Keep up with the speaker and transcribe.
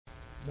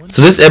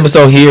So this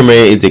episode here,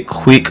 man, is a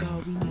quick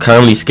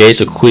comedy sketch,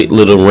 a quick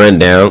little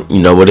rundown,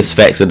 but it's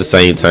facts at the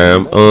same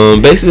time.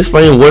 Basically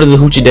explaining what is a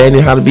hoochie daddy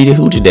and how to be the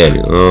hoochie daddy.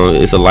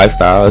 It's a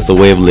lifestyle, it's a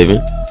way of living,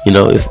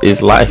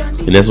 it's life,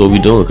 and that's what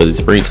we're doing because it's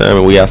springtime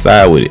and we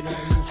outside with it.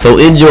 So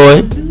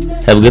enjoy,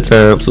 have a good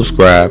time,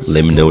 subscribe,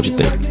 let me know what you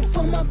think.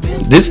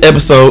 This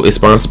episode is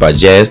sponsored by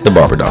Jazz the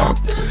Barber Dog.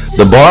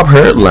 The Barb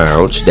Her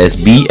Lounge, that's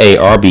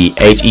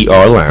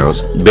BARBHER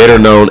Lounge, better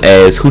known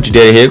as Hoochie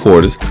Daddy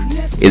Headquarters,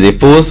 is a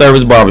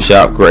full-service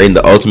barbershop creating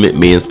the ultimate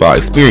men's spa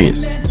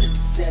experience.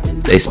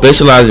 They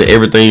specialize in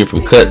everything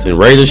from cuts and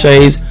razor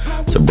shaves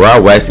to brow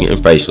waxing and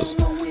facials.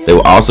 They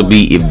will also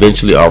be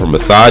eventually offer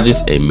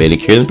massages and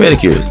manicures and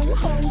pedicures.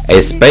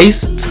 A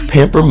space to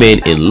pamper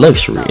men in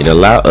luxury and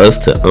allow us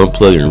to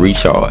unplug and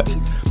recharge.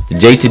 The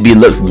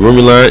JTB Lux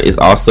grooming line is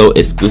also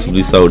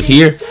exclusively sold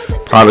here.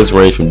 Products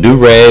range from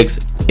do-rags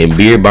and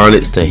beard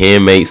bonnets to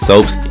handmade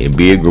soaps and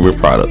beard grooming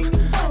products.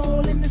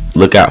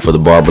 Look out for the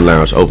Barber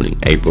Lounge opening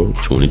April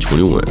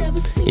 2021.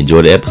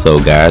 Enjoy the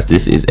episode, guys.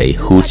 This is a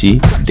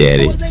Hoochie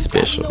Daddy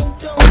special.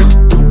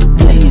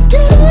 Please,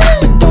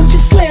 don't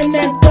you slam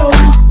that door.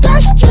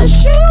 Dust your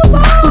shoes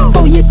off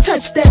before you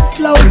touch that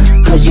floor.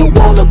 Cause you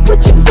wanna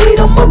put your feet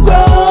on my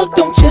rug,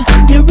 don't you?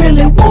 You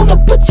really wanna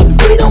put your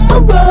feet on my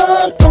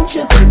rug, don't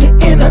you? You're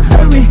in a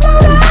hurry,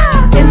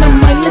 and I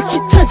might let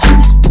you touch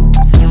it.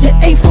 You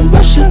ain't from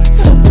Russia,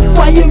 so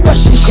why you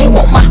rushing? She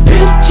want my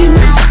pimp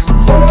juice.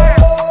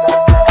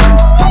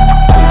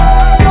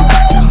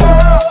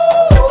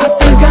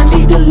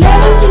 Let her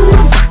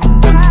loose.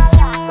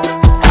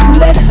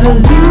 Let her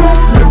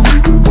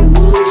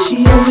loose.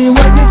 She only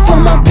want me for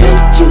my pimp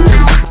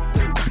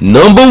juice.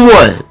 Number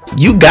one,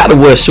 you gotta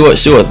wear short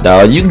shorts,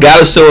 dog. You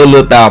gotta show a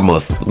little thigh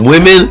muscles.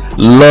 Women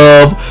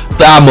love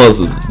thigh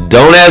muscles.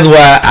 Don't ask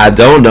why. I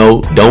don't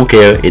know. Don't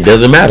care. It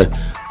doesn't matter.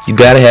 You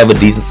gotta have a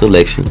decent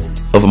selection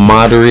of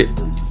moderate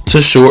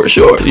to short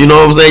shorts. You know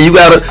what I'm saying? You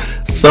gotta.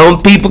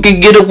 Some people can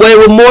get away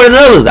with more than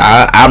others.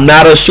 I'm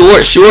not a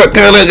short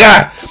kind of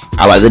guy.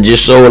 I like to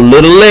just show a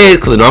little leg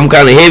because I'm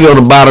kind of heavy on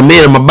the bottom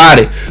end of my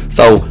body.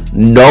 So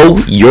know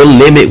your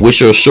limit with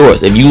your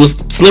shorts. If you was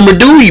slimmer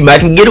dude, you might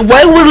can get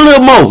away with a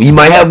little more. You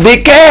might have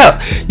big calf.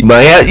 You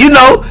might have,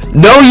 know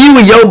you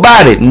and your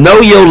body.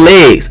 Know your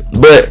legs.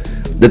 But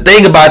the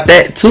thing about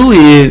that too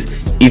is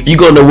if you're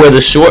going to wear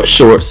the short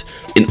shorts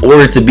in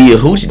order to be a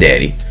hoochie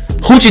daddies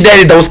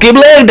don't skip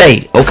leg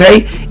day.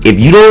 Okay? If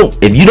you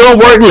don't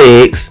work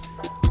legs,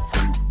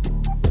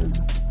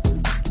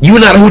 you're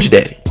not a hoochie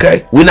daddy,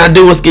 okay? We're not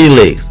doing skinny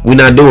legs. We're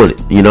not doing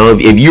it.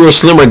 If you're a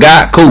slimmer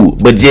guy, cool.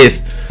 But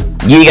just,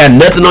 you ain't got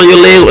nothing on your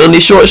leg on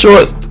these short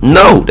shorts?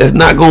 No, that's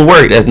not going to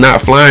work. That's not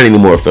flying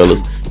anymore,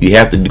 fellas. You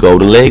have to go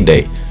to leg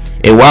day.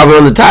 And while we're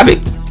on the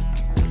topic,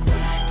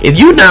 if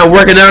you're not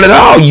working out at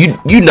all,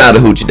 you're not a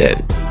hoochie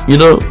daddy.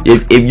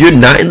 If you're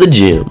not in the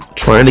gym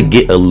trying to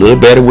get a little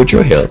better with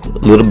your health, a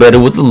little better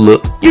with the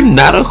look, you're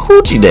not a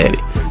hoochie daddy.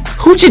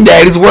 Hoochie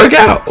daddies work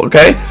out,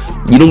 okay?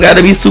 You don't got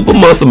to be super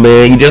muscle,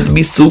 man. You don't have to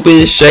be super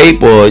in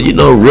shape or,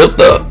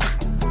 ripped up.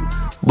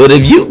 But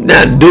if you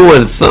not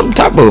doing some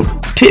type of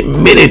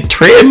 10-minute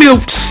treadmill,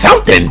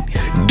 something,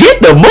 get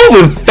the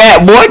moving,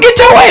 fat boy. Get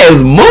your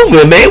ass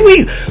moving, man.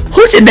 We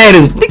hoochie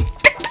daddies.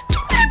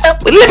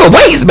 We lift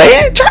weights,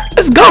 man.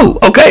 Let's go,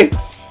 okay?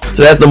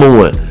 So that's number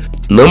one.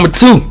 Number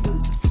two,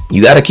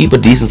 you got to keep a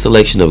decent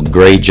selection of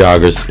gray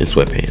joggers and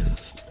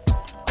sweatpants.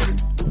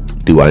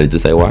 Do I need to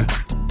say why?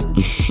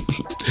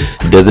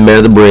 Doesn't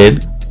matter the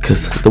brand.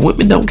 Because the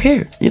women don't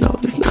care.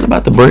 It's not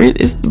about the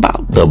brand. It's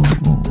about the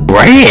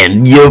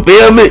brand. You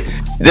feel me?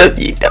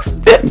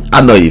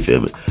 I know you feel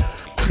me.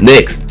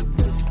 Next.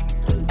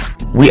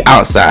 We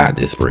outside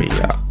this spring,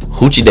 y'all.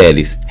 Hoochie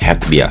daddies have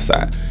to be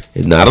outside.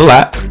 It's not a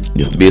lot.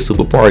 You have to be a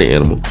super party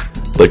animal.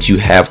 But you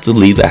have to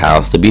leave the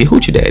house to be a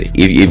hoochie daddy.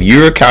 If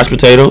you're a couch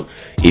potato,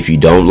 if you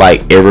don't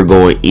like ever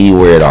going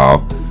anywhere at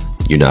all,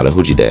 you're not a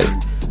hoochie daddy.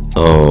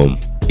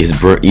 It's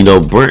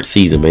burnt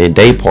season, man.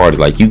 Day parties.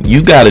 Like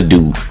you gotta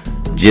do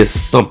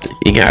just something.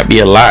 It gotta be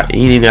a lot. It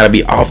ain't even gotta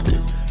be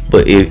often.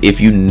 But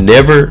if you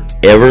never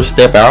ever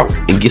step out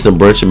and get some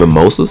brunch and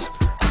mimosas,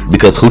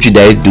 because hoochie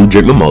daddies do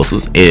drink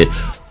mimosas, and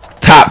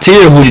top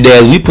tier hoochie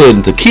daddies, we put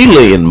in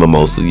tequila in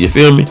mimosas. You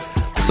feel me?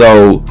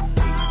 So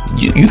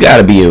you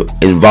gotta be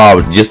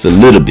involved just a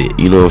little bit.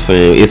 You know what I'm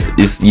saying?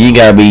 It's you ain't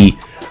gotta be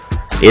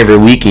every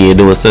weekend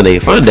doing Sunday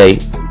fun day,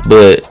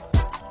 but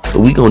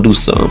we gonna do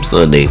some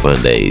Sunday fun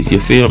days.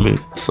 You feel me?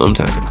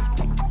 Sometime.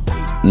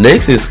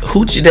 Next is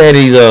hoochie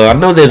daddies. I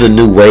know there's a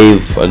new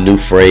wave, a new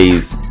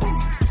phrase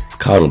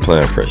called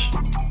applying pressure.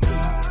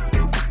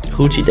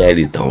 Hoochie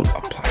daddies don't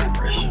apply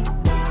pressure.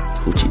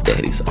 Hoochie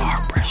daddies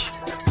are pressure.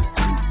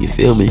 You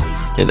feel me?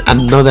 And I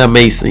know that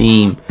may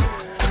seem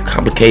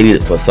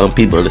complicated for some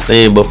people to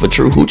understand, but for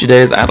true hoochie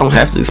daddies, I don't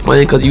have to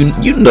explain, because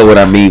you know what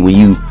I mean when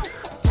you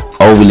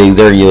overly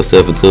exerting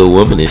yourself into a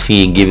woman and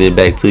she ain't giving it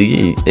back to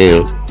you,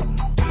 and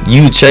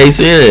you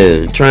chasing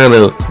and trying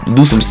to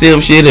do some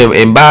sim shit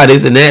and buy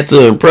this and that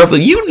to impress her.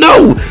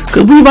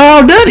 Because we've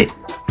all done it.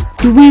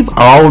 We've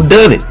all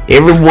done it.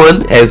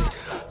 Everyone has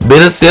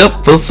been a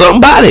simp for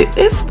somebody.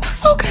 It's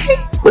okay.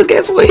 But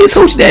guess what? It's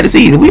hoochie daddy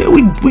season. We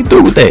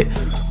through with that.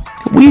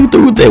 We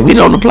through with that. We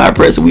don't apply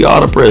pressure. We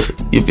all the pressure.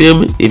 You feel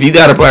me? If you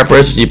got to apply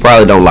pressure, you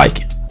probably don't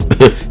like it.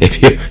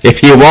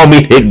 if you want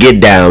me to get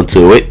down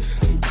to it,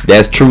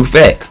 that's true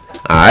facts.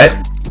 All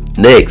right.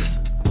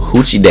 Next,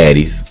 hoochie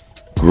daddies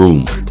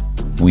groom.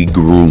 We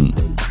groom.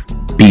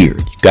 Beard.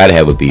 You gotta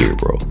have a beard,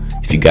 bro.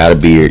 If you got a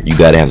beard, you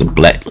gotta have some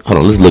black. Hold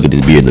on, let's look at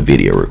this beard in the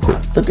video real quick.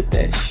 Look at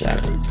that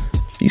shine.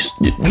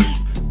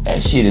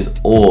 That shit is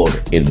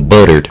oiled and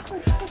buttered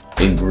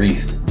and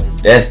greased.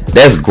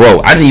 That's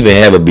gross. I didn't even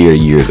have a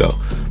beard a year ago.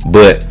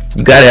 But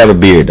you gotta have a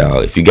beard,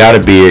 dog. If you got a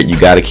beard, you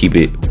gotta keep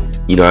it.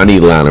 You know, I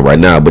need a liner right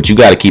now, but you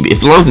gotta keep it.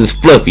 As long as it's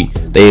fluffy,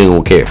 they ain't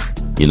gonna care.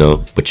 You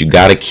know, but you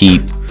gotta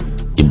keep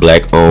your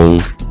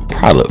black-owned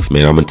products,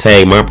 man. I'm gonna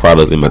tag my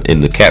products in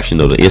the caption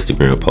of the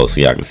Instagram post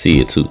so y'all can see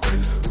it too.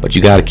 But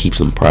you gotta keep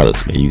some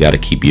products, man. You gotta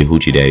keep your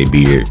hoochie daddy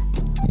beard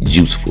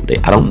juiceful. They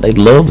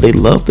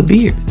love the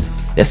beards.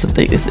 That's the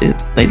thing.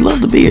 They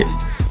love the beards.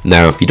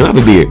 Now, if you don't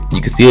have a beard, you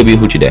can still be a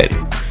hoochie daddy.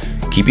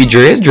 Keep your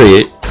dreads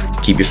dread,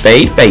 keep your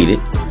faded,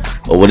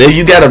 or whatever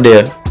you got up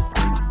there.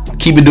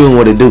 Keep it doing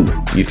what it do.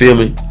 You feel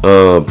me?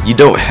 You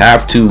don't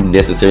have to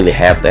necessarily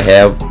have to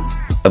have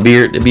a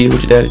beard to be a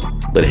hoochie daddy,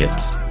 but it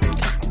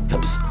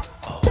helps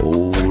a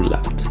whole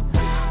lot.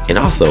 And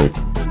also,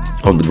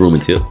 on the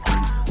grooming tip,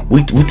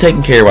 we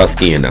taking care of our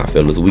skin now,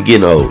 fellas. We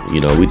getting old.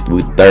 You know,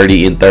 we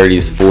 30 in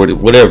 30s, 40,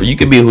 whatever. You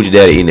can be a hoochie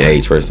daddy any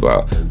age, first of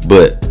all,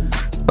 but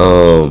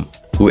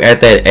we're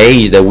at that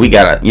age that we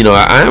gotta, you know,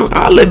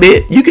 I'll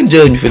admit, you can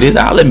judge me for this.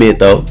 I'll admit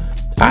though,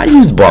 I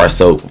used bar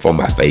soap for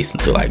my face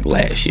until like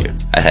last year.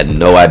 I had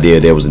no idea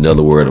there was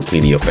another word of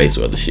cleaning your face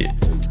or other shit.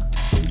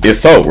 It's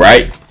soap,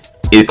 right?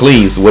 It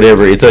cleans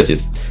whatever it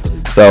touches.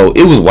 So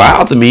it was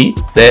wild to me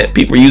that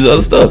people use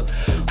other stuff.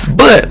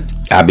 But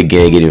I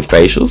began getting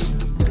facials,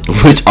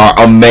 which are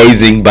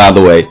amazing, by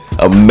the way.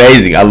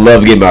 Amazing. I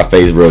love getting my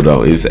face rubbed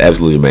on. It's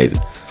absolutely amazing.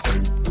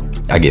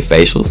 I get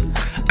facials.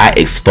 I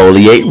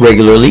exfoliate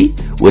regularly,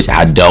 which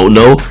I don't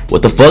know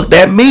what the fuck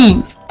that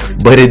means.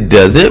 But it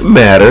doesn't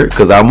matter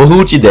because I'm a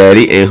hoochie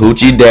daddy and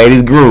hoochie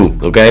daddy's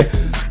groom, okay?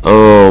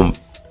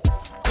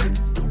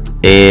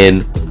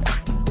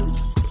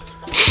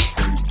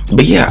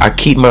 But yeah, I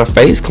keep my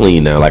face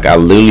clean now. Like I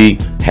literally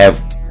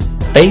have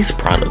face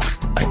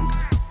products, like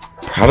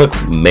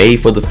products made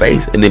for the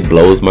face, and it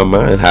blows my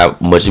mind how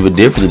much of a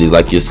difference it is.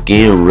 Like your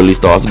skin really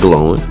starts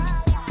glowing.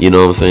 You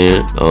know what I'm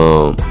saying?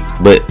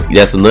 But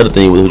that's another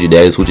thing with hoochie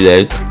daddies.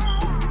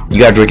 You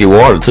gotta drink your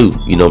water too.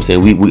 You know what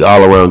I'm saying? We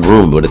all around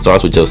grooming, but it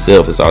starts with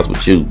yourself. It starts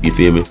with you. You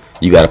feel me?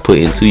 You gotta put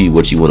into you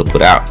what you want to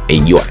put out,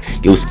 and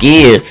your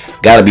skin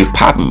gotta be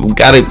popping. You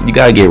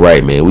gotta get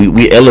right, man.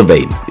 We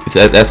elevating.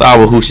 That's all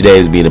what hoochie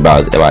daddies being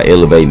about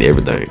elevating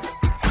everything.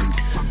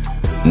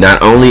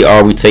 Not only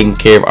are we taking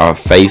care of our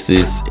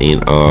faces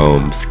and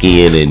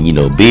skin and, you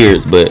know,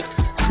 beards, but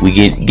we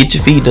get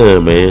your feet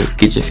done, man.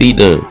 Get your feet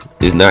done.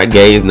 It's not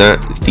gay. It's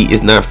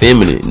not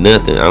feminine.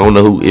 Nothing. I don't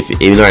know who if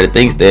anybody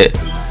thinks that.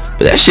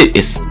 But that shit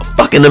is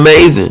fucking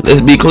amazing.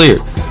 Let's be clear.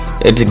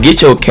 And to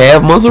get your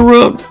calf muscle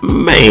rubbed,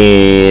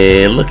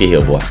 man, look at here,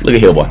 boy. Look at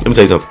here, boy. Let me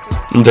tell you something.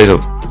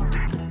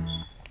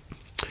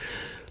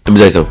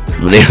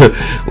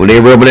 When they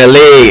rubbing that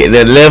leg,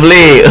 that left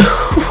leg,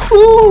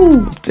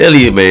 I'm telling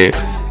you, man,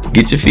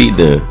 get your feet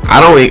done.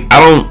 I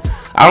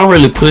don't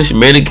really push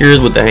manicures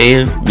with the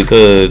hands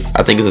because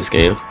I think it's a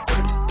scam.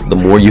 The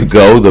more you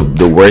go,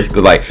 the worse.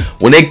 Cause like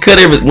when they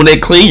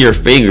clean your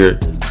finger,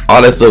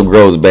 all that stuff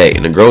grows back,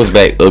 and it grows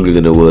back uglier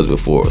than it was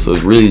before. So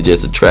it's really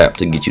just a trap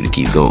to get you to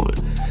keep going.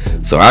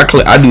 So I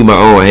do my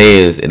own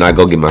hands, and I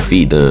go get my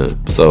feet done.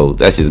 So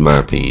that's just my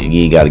opinion.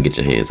 You ain't gotta get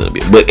your hands done.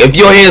 But if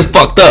your hands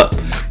fucked up,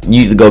 you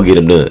need to go get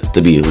them done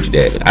to be a hoochie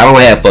daddy. I don't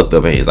have fucked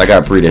up hands. I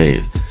got pretty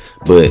hands.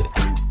 But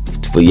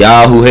for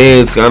y'all who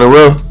hands kind of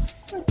rough,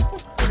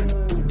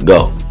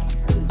 go.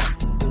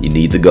 You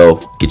need to go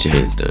get your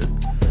hands done.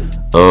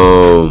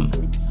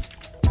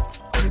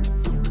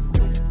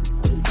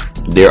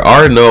 There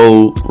are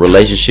no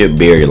relationship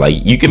barrier.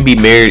 Like you can be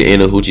married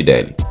and a hoochie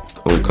daddy,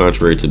 on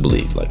contrary to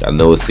belief. Like I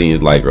know it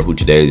seems like a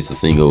hoochie daddy is just a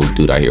single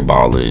dude out here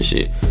balling and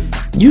shit.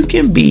 You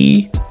can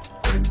be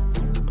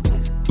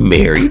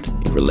married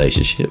in a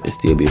relationship and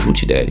still be a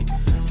hoochie daddy,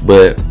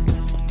 but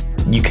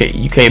you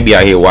can't be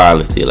out here wild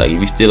and still. Like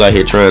if you still out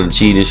here trying to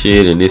cheat and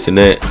shit and this and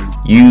that,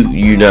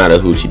 you're not a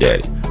hoochie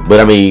daddy. But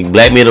I mean,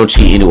 black men don't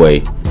cheat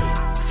anyway,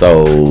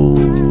 so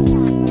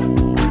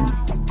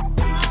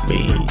I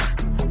mean,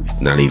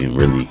 it's not even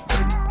really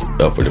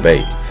up for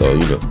debate. So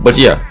you know, but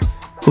yeah,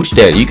 hoochie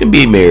daddy, you can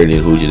be married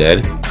in hoochie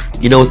daddy.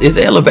 You know, it's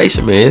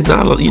elevation, man. It's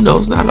not, you know,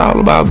 it's not all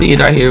about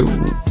being out here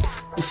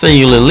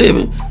single and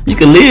living. You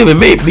can live and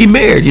be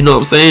married. You know what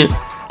I'm saying?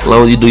 As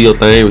long as you do your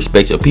thing,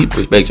 respect your people,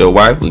 respect your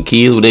wife and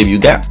kids, whatever you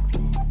got.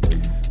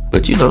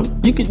 But you know,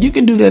 you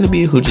can do that and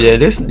be a hoochie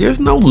daddy. There's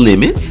no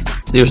limits.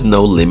 There's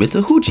no limit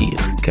to hoochie.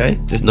 Okay,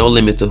 there's no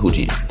limits to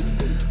hoochie.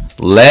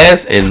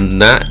 Last and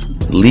not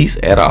least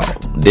at all,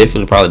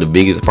 definitely probably the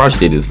biggest. I probably should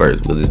do this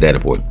first because it's that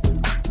important.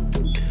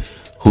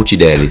 hoochie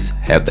daddies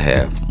have to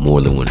have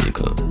more than one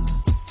income.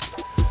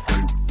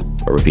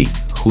 I repeat,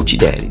 hoochie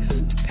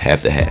daddies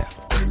have to have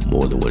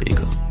more than one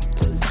income.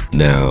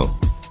 Now,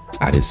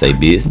 I didn't say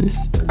business.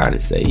 I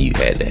didn't say you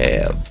had to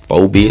have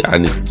 4 big. I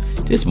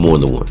didn't, just more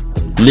than one.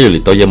 Literally,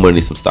 throw your money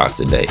in some stocks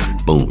today.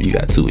 Boom, you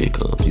got 2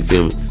 incomes. You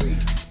feel me?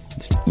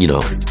 You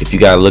know, if you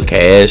got a little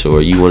cash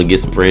or you want to get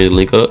some friends to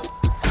link up,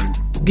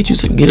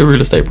 get a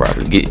real estate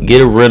property.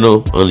 Get a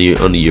rental under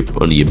your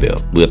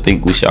belt. I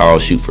think we should all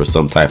shoot for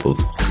some type of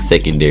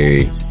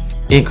secondary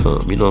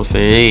income. You know what I'm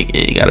saying?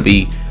 It ain't gotta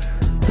be.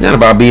 It's not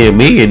about being a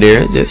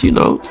millionaire. It's just, you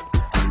know,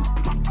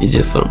 it's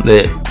just something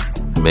that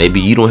maybe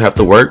you don't have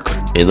to work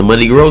and the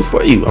money grows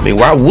for you. I mean,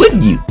 why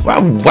wouldn't you?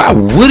 Why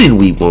wouldn't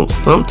we want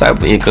some type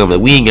of income that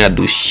we ain't gotta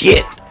do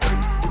shit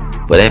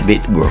for that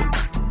bit to grow?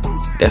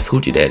 That's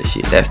hoochie daddy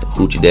shit. That's the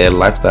hoochie daddy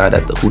lifestyle.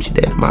 That's the hoochie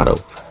daddy motto.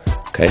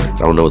 Okay, I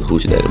don't know what the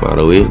hoochie daddy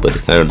motto is, but it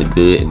sounded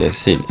good in that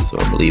sentence, so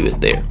I'm gonna leave it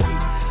there.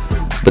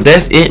 But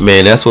that's it,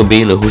 man. That's what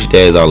being a hoochie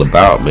daddy is all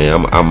about,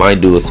 man. I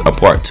might do a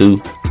part 2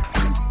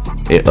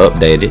 and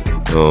update it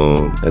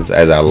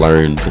as I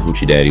learn the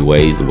hoochie daddy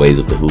ways, the ways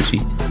of the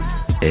hoochie,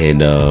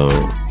 and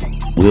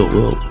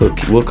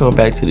we'll come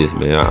back to this,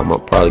 man. I'm gonna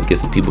probably get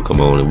some people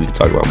come on and we can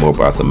talk about more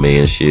about some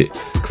man shit,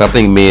 cause I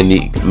think men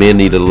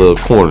need a little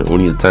corner.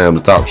 We need a time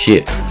to talk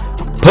shit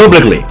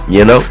publicly,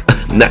 you know,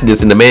 not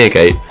just in the man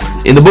cave,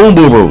 in the boom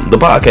boom room, the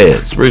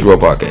podcast, Spriggs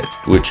World Podcast.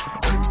 Which,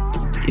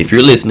 if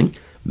you're listening,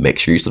 make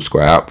sure you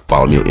subscribe.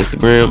 Follow me on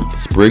Instagram,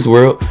 Spriggs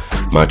World.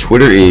 My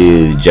Twitter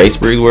is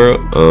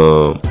JSpriggsWorld.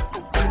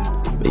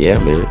 But yeah,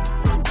 man,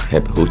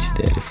 happy Hoochie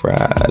Daddy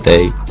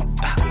Friday.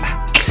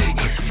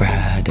 It's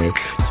Friday.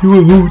 You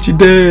a hoochie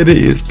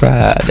daddy, it's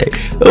Friday.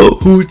 Oh,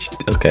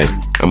 hoochie. Okay,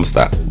 I'ma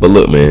stop. But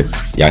look, man,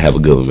 y'all have a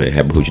good one, man.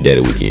 Happy hoochie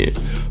daddy weekend.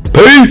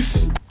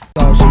 Peace.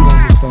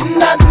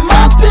 Not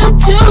my pimp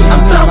juice.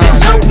 I'm talking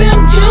no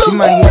pimp juice. She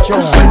might get your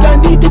I think I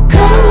need to cut.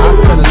 I'm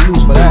gonna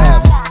lose for that.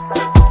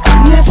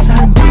 Yes,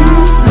 I do.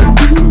 Yes, I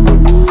do.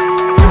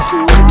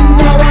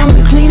 Now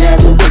I'm clean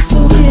as a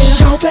whistle,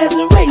 sharp as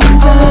a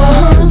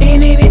razor.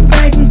 Ain't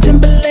anything from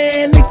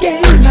Timberland to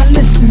Gaze. Now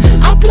listen,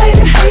 I play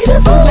the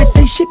haters like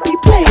they should be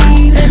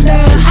played, and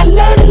I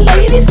love the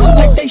ladies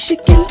like they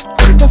should get.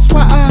 That's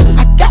why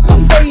I got my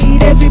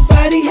fade.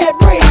 Everybody had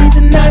braids,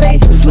 and now they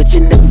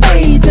switching the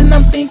fades, and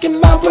I'm thinking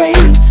about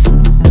braids.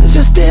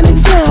 Just an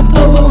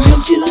example,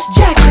 him juice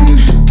jacking.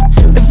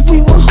 If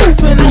we were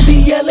hooping, I'd be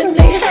yelling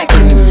they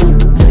hacking.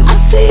 I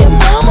see a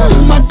mama,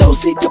 my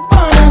Dolce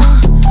Gabbana,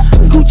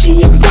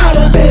 Gucci and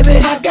Prada,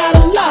 baby, I got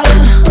a lot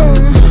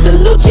of the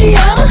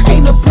Luciana,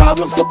 ain't no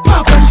problem for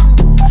Papa.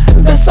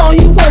 That's all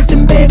you want,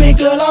 then baby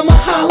girl, I'ma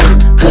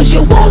holler. Cause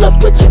you wanna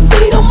put your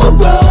feet on my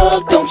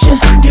rug, don't you?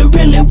 You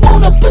really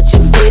wanna put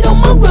your feet on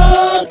my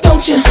rug,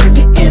 don't you?